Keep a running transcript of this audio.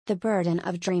The burden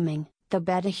of dreaming, the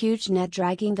bed, a huge net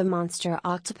dragging the monster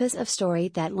octopus of story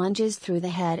that lunges through the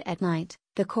head at night,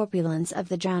 the corpulence of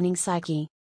the drowning psyche.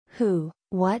 Who,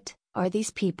 what, are these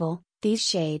people, these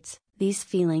shades, these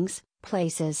feelings,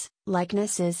 places,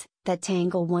 likenesses, that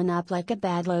tangle one up like a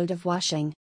bad load of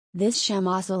washing? This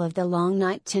chamoisel of the long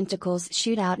night tentacles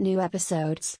shoot out new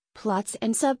episodes, plots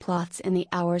and subplots in the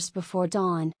hours before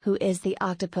dawn. Who is the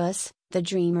octopus, the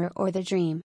dreamer or the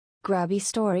dream? Grubby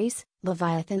stories,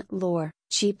 Leviathan lore,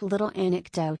 cheap little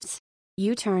anecdotes.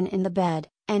 You turn in the bed,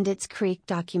 and its creak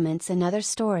documents another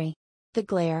story. The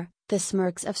glare, the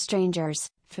smirks of strangers,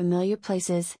 familiar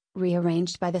places,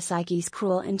 rearranged by the psyche's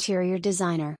cruel interior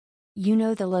designer. You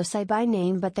know the loci by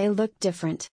name, but they look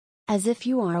different. As if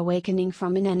you are awakening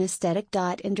from an anesthetic.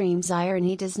 In dreams,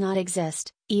 irony does not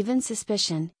exist, even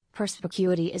suspicion.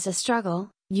 Perspicuity is a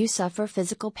struggle. You suffer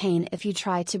physical pain if you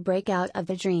try to break out of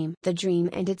the dream. The dream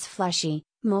and its fleshy,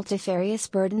 multifarious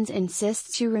burdens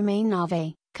insist to remain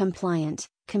nave, compliant,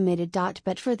 committed.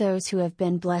 But for those who have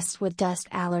been blessed with dust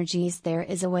allergies, there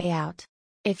is a way out.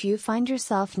 If you find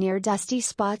yourself near dusty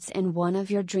spots in one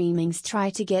of your dreamings, try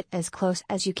to get as close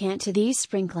as you can to these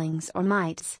sprinklings or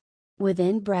mites.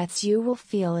 Within breaths you will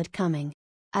feel it coming.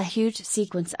 A huge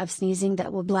sequence of sneezing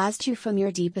that will blast you from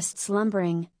your deepest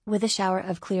slumbering, with a shower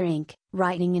of clear ink,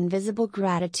 writing invisible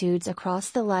gratitudes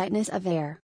across the lightness of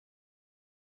air.